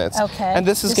 15 minutes. Okay. And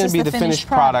this is going to be the finished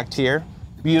product here.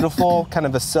 Beautiful, kind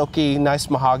of a silky, nice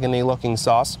mahogany looking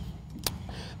sauce.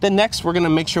 Then next, we're going to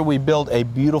make sure we build a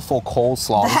beautiful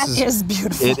coleslaw. That is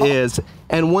beautiful. It is.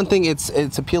 And one thing, it's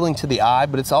appealing to the eye,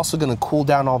 but it's also going to cool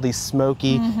down all these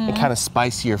smoky and kind of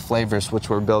spicier flavors, which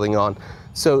we're building on.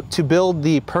 So to build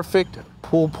the perfect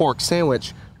pulled pork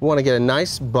sandwich, we want to get a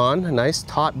nice bun, a nice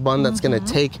taut bun that's going to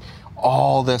take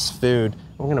all this food.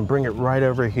 We're going to bring it right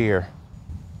over here.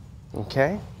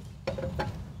 Okay?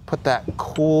 Put that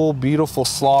cool, beautiful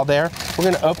slaw there. We're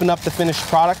going to open up the finished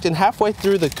product, and halfway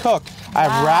through the cook,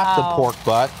 I've wrapped the pork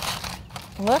butt.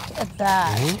 Look at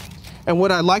that. And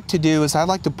what I like to do is I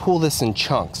like to pull this in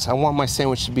chunks. I want my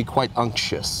sandwich to be quite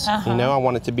unctuous. You know, I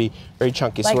want it to be very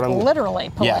chunky. Like so what I'm, literally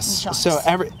pull it in chunks. So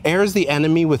air is the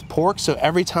enemy with pork, so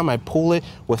every time I pull it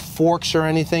with forks or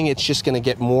anything, it's just going to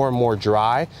get more and more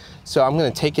dry. So I'm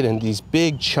going to take it in these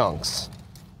big chunks.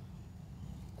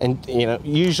 And, you know,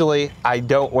 usually I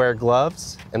don't wear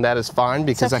gloves, and that is fine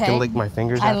because I can lick my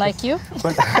fingers I after. like you.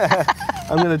 But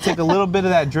I'm going to take a little bit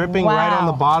of that dripping right on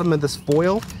the bottom of this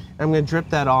foil. I'm going to drip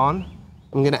that on.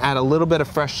 I'm going to add a little bit of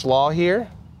fresh slaw here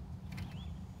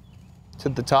to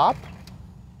the top.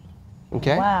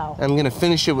 Okay? Wow. I'm going to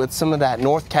finish it with some of that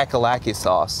North Kakalaki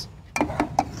sauce.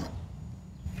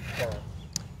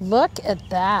 Look at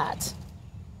that.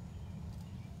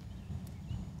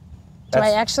 Do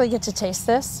I actually get to taste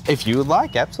this? If you would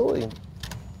like, absolutely.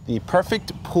 The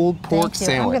perfect pulled pork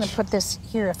sandwich. I'm going to put this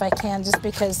here if I can, just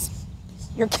because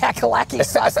your kakalaki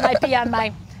sauce might be on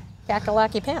my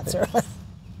kakalaki pants.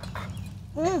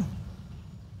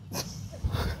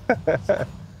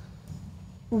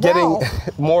 Getting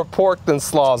more pork than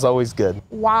slaw is always good.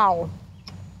 Wow.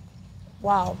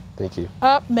 Wow. Thank you.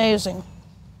 Amazing.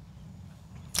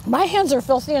 My hands are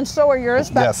filthy and so are yours,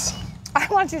 but yes. I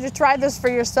want you to try this for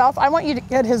yourself. I want you to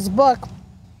get his book,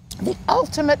 The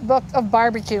Ultimate Book of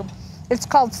Barbecue. It's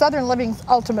called Southern Living's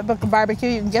Ultimate Book of Barbecue.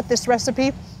 You can get this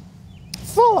recipe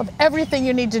full of everything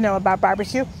you need to know about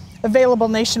barbecue, available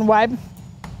nationwide.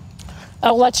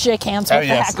 Oh, let's shake hands. What the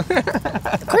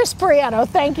heck? Chris Prieto,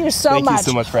 thank you so much. Thank you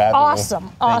so much for having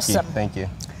me. Awesome. Thank you.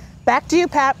 Back to you,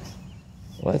 Pat.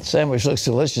 Well, that sandwich looks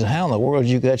delicious. How in the world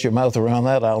you got your mouth around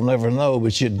that, I'll never know,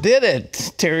 but you did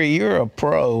it. Terry, you're a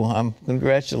pro.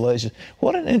 Congratulations.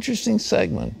 What an interesting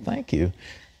segment. Thank you.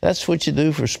 That's what you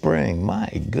do for spring. My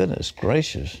goodness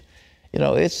gracious. You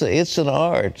know, it's an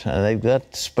art. They've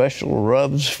got special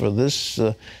rubs for this,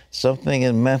 something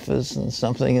in Memphis and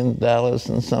something in Dallas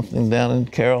and something down in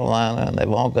Carolina, and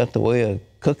they've all got the way of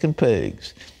cooking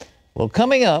pigs. Well,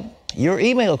 coming up, your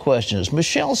email questions.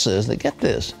 Michelle says, get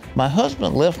this, my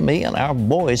husband left me and our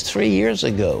boys 3 years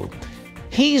ago.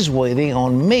 He's waiting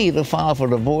on me to file for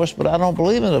divorce, but I don't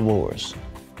believe in divorce.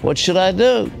 What should I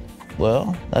do?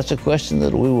 Well, that's a question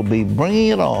that we will be bringing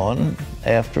it on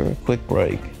after a quick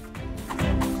break.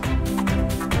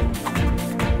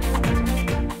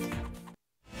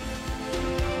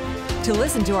 To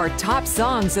listen to our top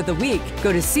songs of the week,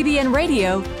 go to CBN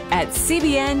Radio at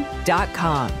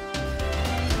cbn.com.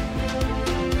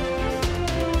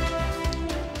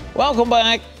 Welcome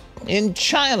back. In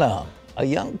China, a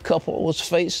young couple was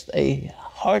faced a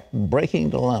heartbreaking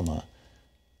dilemma.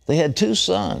 They had 2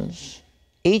 sons,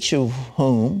 each of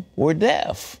whom were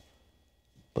deaf,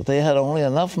 but they had only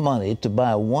enough money to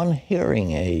buy 1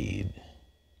 hearing aid.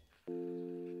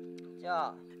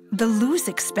 The Lus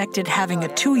expected having a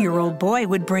 2-year-old boy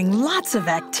would bring lots of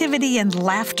activity and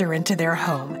laughter into their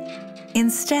home.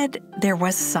 Instead, there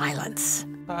was silence.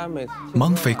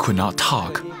 Meng Fei could not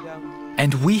talk,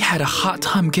 and we had a hard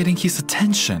time getting his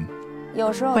attention.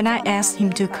 When I asked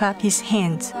him to clap his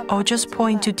hands or just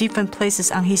point to different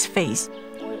places on his face,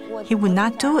 he would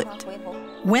not do it.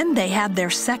 When they had their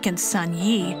second son,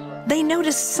 Yi, they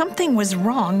noticed something was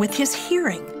wrong with his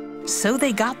hearing. So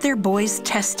they got their boys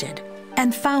tested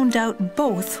and found out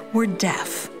both were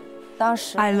deaf.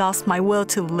 I lost my will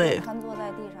to live.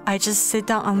 I just sat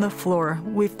down on the floor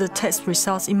with the test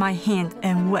results in my hand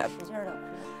and wept.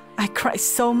 I cried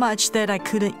so much that I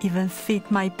couldn't even feed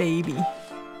my baby.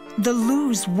 The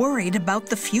Lus worried about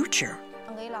the future.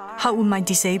 How would my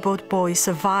disabled boys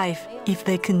survive if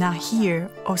they could not hear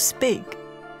or speak?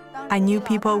 I knew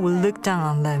people would look down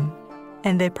on them,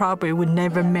 and they probably would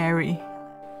never marry.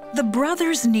 The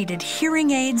brothers needed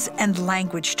hearing aids and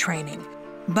language training.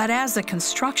 But as a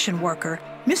construction worker,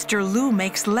 Mr. Lu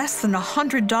makes less than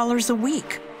 $100 a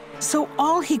week. So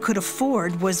all he could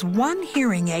afford was 1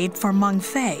 hearing aid for Meng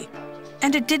Fei,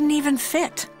 and it didn't even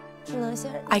fit.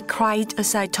 I cried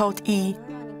as I told Yi,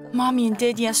 Mommy and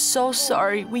Daddy are so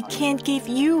sorry. We can't give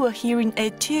you a hearing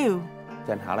aid too.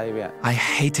 I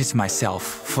hated myself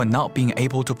for not being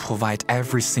able to provide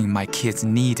everything my kids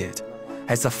needed.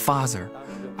 As a father,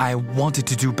 I wanted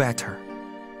to do better.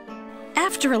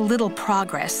 After a little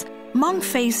progress, Meng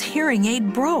Fei's hearing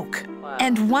aid broke.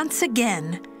 And once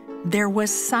again, there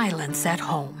was silence at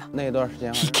home.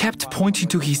 He kept pointing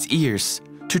to his ears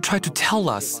to try to tell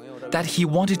us that he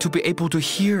wanted to be able to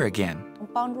hear again.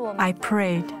 I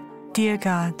prayed, Dear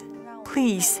God,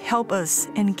 please help us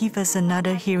and give us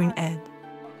another hearing aid.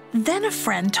 Then a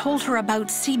friend told her about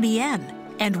CBN,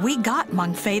 and we got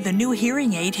Meng Fei the new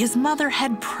hearing aid his mother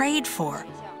had prayed for.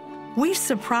 We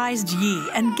surprised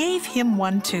Yi and gave him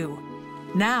one too.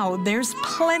 Now there's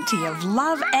plenty of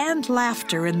love and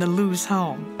laughter in the Lu's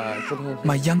home.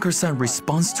 My younger son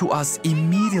responds to us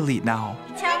immediately now.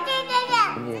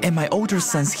 And my older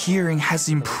son's hearing has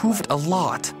improved a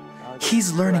lot.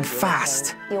 He's learning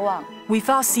fast.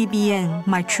 Without CBN,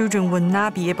 my children will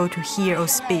not be able to hear or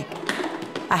speak.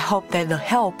 I hope that the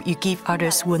help you give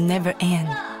others will never end.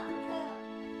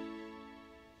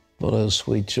 Well, those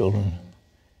sweet children.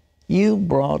 You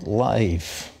brought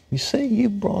life. You see, you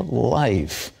brought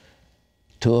life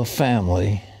to a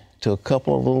family, to a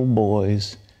couple of little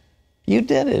boys. You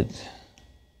did it.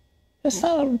 That's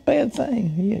not a bad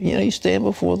thing. You know, you stand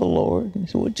before the Lord and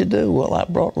say, what'd you do? Well, I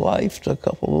brought life to a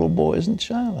couple of little boys in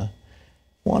China.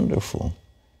 Wonderful.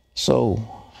 So,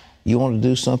 you want to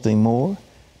do something more?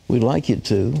 We'd like you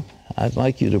to. I'd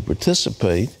like you to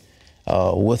participate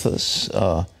with us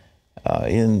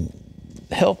in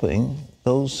helping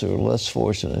those who are less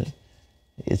fortunate.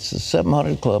 It's the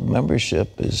 700 Club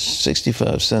membership is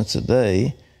 65 cents a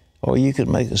day, or you could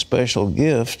make a special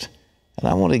gift. And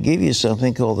I want to give you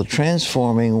something called the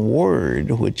Transforming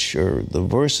Word, which are the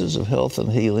verses of health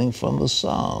and healing from the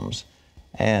Psalms.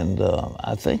 And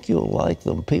I think you'll like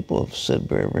them. People have said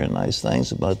very, very nice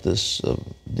things about this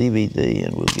DVD,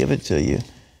 and we'll give it to you.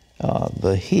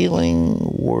 The Healing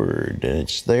Word, and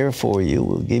it's there for you.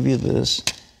 We'll give you this.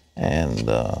 and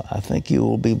I think you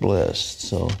will be blessed.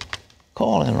 So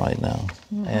call in right now,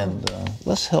 and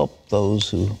let's help those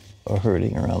who are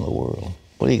hurting around the world.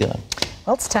 What do you got?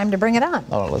 Well, it's time to bring it on.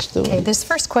 All right, let's do it. Okay, this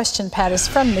first question, Pat, is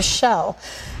from Michelle,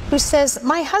 who says,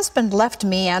 my husband left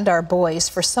me and our boys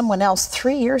for someone else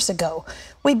 3 years ago.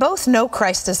 We both know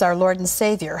Christ as our Lord and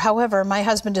Savior. However, my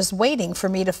husband is waiting for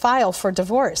me to file for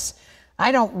divorce.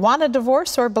 I don't want a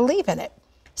divorce or believe in it.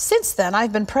 Since then,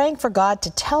 I've been praying for God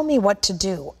to tell me what to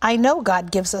do. I know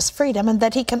God gives us freedom and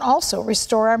that he can also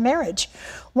restore our marriage.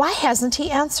 Why hasn't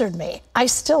he answered me? I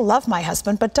still love my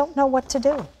husband, but don't know what to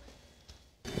do.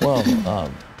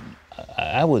 Well,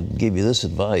 I would give you this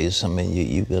advice. I mean,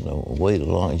 you can wait as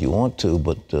long as you want to,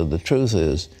 but the truth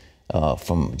is,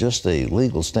 from just a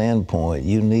legal standpoint,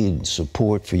 you need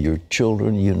support for your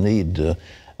children. You need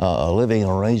a living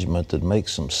arrangement that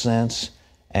makes some sense,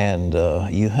 and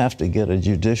you have to get a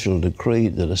judicial decree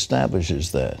that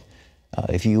establishes that.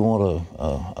 If you want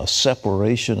a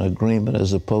separation agreement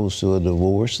as opposed to a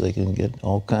divorce, they can get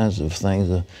all kinds of things.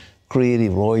 A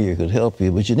creative lawyer could help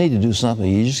you, but you need to do something.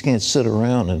 You just can't sit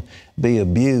around and be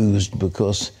abused,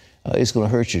 because it's going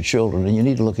to hurt your children, and you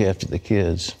need to look after the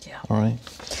kids. Yeah. All right?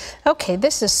 Okay,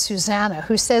 this is Susanna,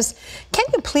 who says, can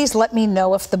you please let me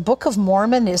know if the Book of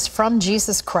Mormon is from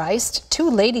Jesus Christ? 2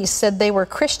 ladies said they were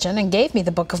Christian and gave me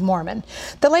the Book of Mormon.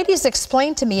 The ladies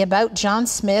explained to me about John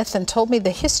Smith and told me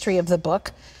the history of the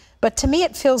book, but to me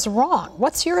it feels wrong.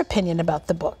 What's your opinion about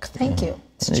the book? Thank you.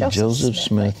 It's Joseph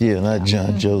Smith. Yeah, not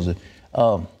John Joseph.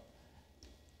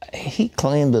 He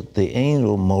claimed that the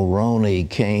angel Moroni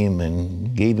came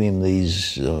and gave him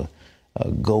these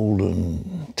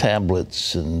golden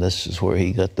tablets, and this is where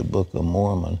he got the Book of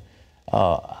Mormon.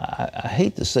 I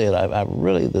hate to say it, I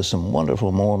really, there's some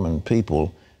wonderful Mormon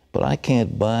people, but I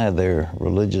can't buy their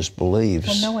religious beliefs.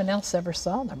 Well, no one else ever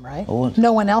saw them, right?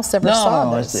 No one else ever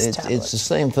saw those tablets. It's the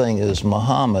same thing as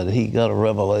Muhammad. He got a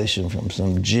revelation from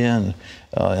some jinn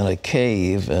in a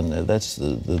cave, and that's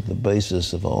the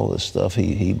basis of all this stuff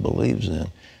he believes in.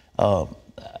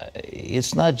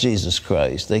 It's not Jesus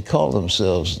Christ. They call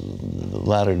themselves the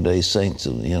Latter-day Saints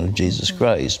of Jesus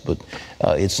Christ, but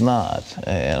it's not,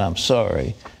 and I'm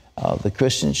sorry. The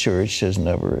Christian church has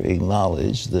never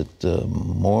acknowledged that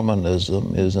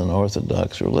Mormonism is an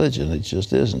Orthodox religion. It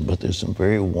just isn't. But there's some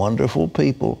very wonderful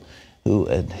people who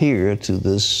adhere to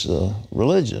this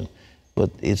religion. But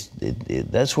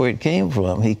that's where it came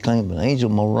from. He claimed an angel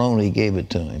Moroni gave it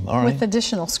to him. All right? With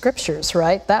additional scriptures,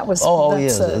 right? That was.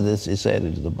 It's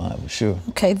added to the Bible, sure.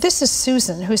 Okay, this is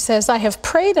Susan, who says, I have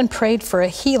prayed and prayed for a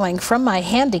healing from my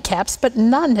handicaps, but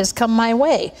none has come my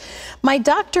way. My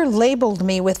doctor labeled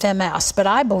me with MS, but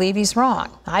I believe he's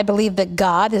wrong. I believe that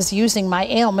God is using my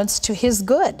ailments to his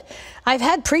good. I've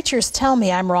had preachers tell me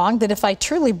I'm wrong, that if I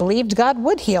truly believed, God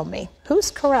would heal me.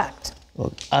 Who's correct?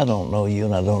 Look, I don't know you,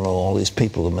 and I don't know all these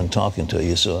people who have been talking to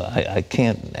you, so I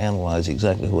can't analyze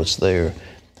exactly what's there.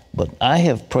 But I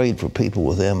have prayed for people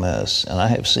with MS, and I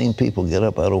have seen people get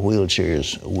up out of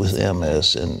wheelchairs with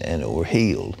MS and were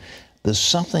healed. There's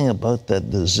something about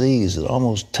that disease that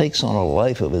almost takes on a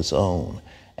life of its own,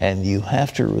 and you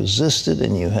have to resist it,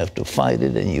 and you have to fight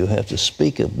it, and you have to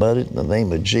speak about it in the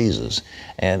name of Jesus.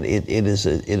 And it is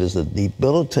a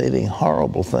debilitating,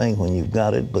 horrible thing when you've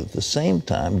got it, but at the same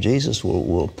time, Jesus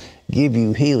will give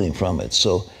you healing from it.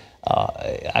 So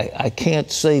I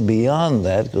can't say beyond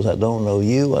that, because I don't know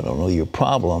you, I don't know your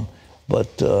problem,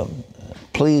 but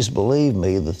please believe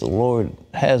me that the Lord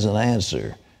has an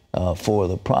answer for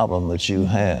the problem that you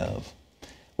have.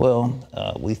 Well,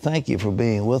 we thank you for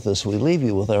being with us. We leave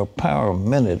you with our Power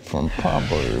Minute from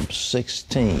Proverbs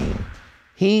 16.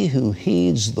 He who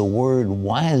heeds the word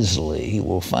wisely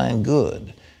will find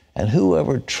good, and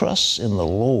whoever trusts in the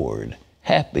Lord,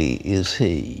 happy is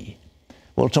he.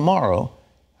 Well, tomorrow,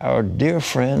 our dear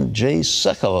friend Jay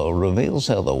Sekulow reveals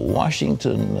how the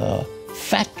Washington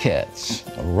fat cats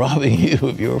are robbing you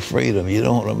of your freedom. You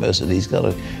don't want to miss it. He's got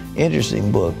an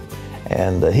interesting book.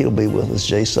 And he'll be with us,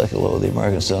 Jay Sekulow of the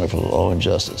American Center for Law and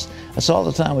Justice. That's all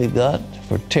the time we've got.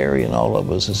 For Terry and all of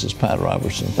us, this is Pat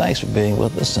Robertson. Thanks for being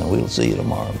with us, and we'll see you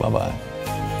tomorrow. Bye-bye.